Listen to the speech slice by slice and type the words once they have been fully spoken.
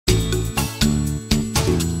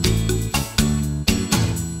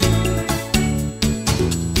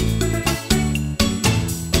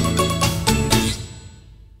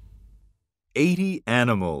80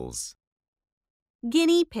 animals.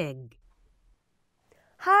 Guinea pig.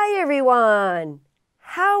 Hi everyone!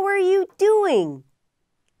 How are you doing?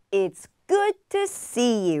 It's good to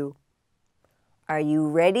see you. Are you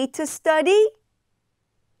ready to study?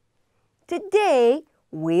 Today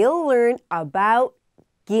we'll learn about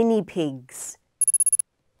guinea pigs.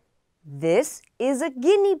 This is a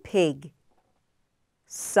guinea pig.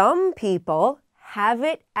 Some people have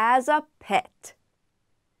it as a pet.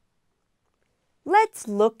 Let's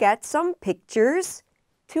look at some pictures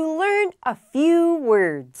to learn a few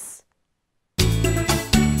words.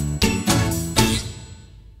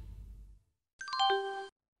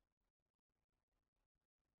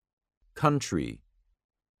 Country.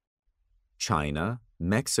 China,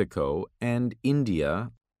 Mexico, and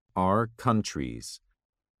India are countries.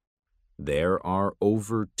 There are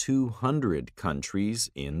over 200 countries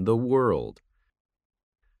in the world.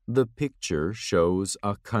 The picture shows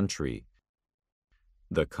a country.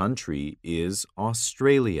 The country is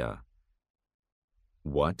Australia.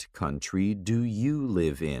 What country do you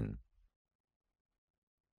live in?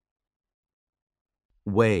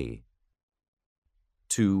 Weigh.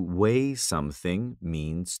 To weigh something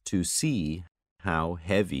means to see how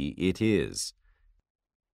heavy it is.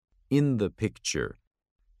 In the picture,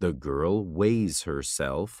 the girl weighs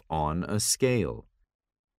herself on a scale.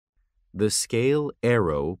 The scale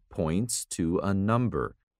arrow points to a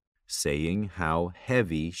number, saying how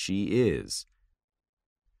heavy she is.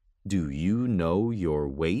 Do you know your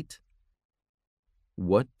weight?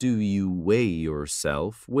 What do you weigh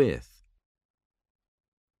yourself with?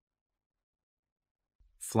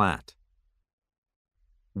 Flat.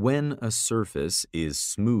 When a surface is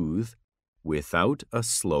smooth, without a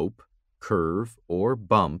slope, curve, or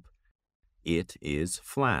bump, it is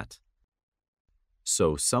flat.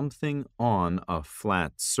 So something on a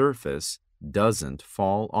flat surface doesn't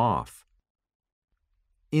fall off.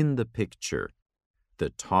 In the picture, the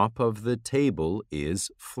top of the table is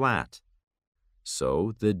flat,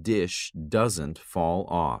 so the dish doesn't fall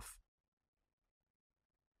off.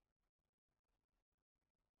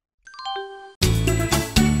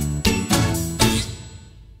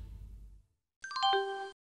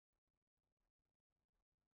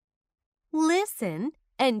 Listen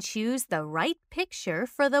and choose the right picture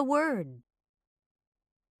for the word.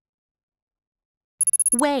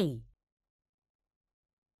 Weigh.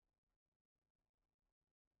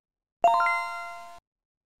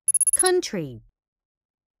 Country.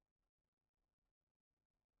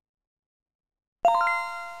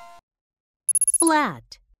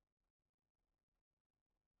 Flat.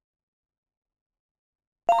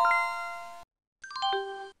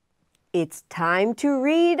 It's time to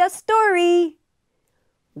read a story.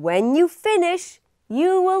 When you finish,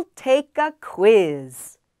 you will take a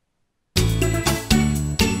quiz.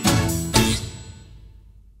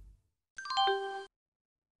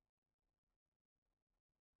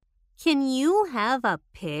 Can you have a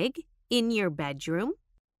pig in your bedroom?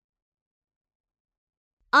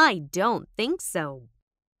 I don't think so.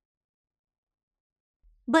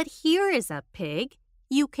 But here is a pig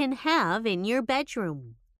you can have in your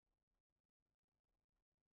bedroom.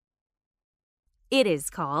 It is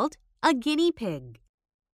called a guinea pig.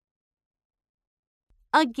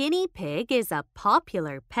 A guinea pig is a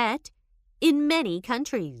popular pet in many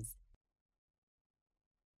countries.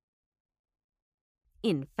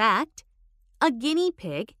 In fact, a guinea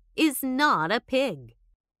pig is not a pig.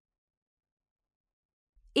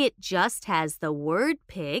 It just has the word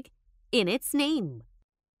pig in its name.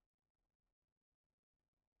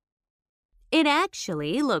 It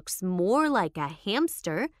actually looks more like a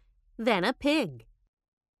hamster than a pig.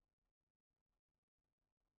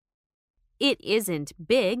 It isn't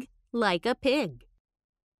big like a pig.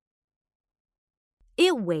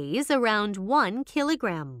 It weighs around 1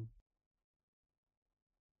 kilogram.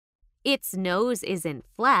 Its nose isn't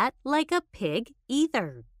flat like a pig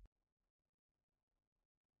either.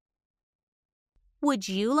 Would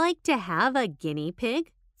you like to have a guinea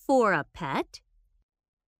pig for a pet?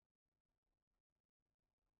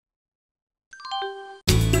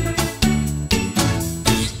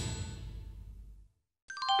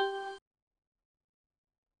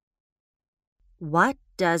 What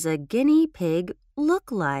does a guinea pig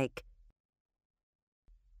look like?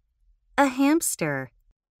 A hamster.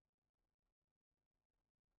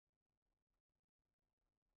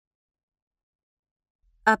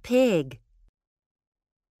 A pig.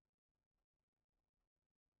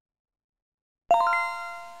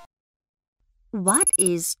 What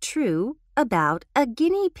is true about a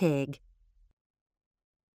guinea pig?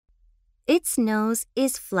 Its nose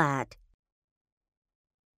is flat.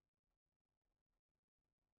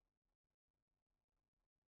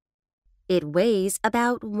 It weighs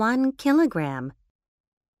about 1 kilogram.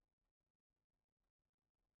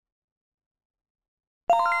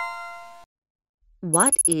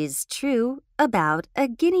 What is true about a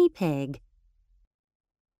guinea pig?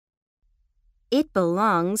 It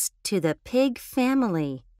belongs to the pig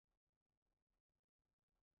family.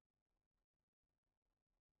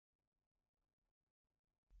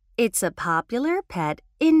 It's a popular pet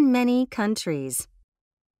in many countries.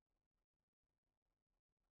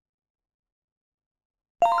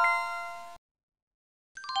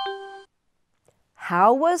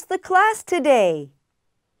 How was the class today?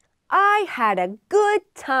 I had a good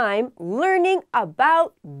time learning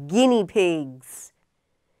about guinea pigs.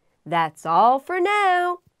 That's all for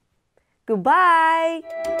now. Goodbye.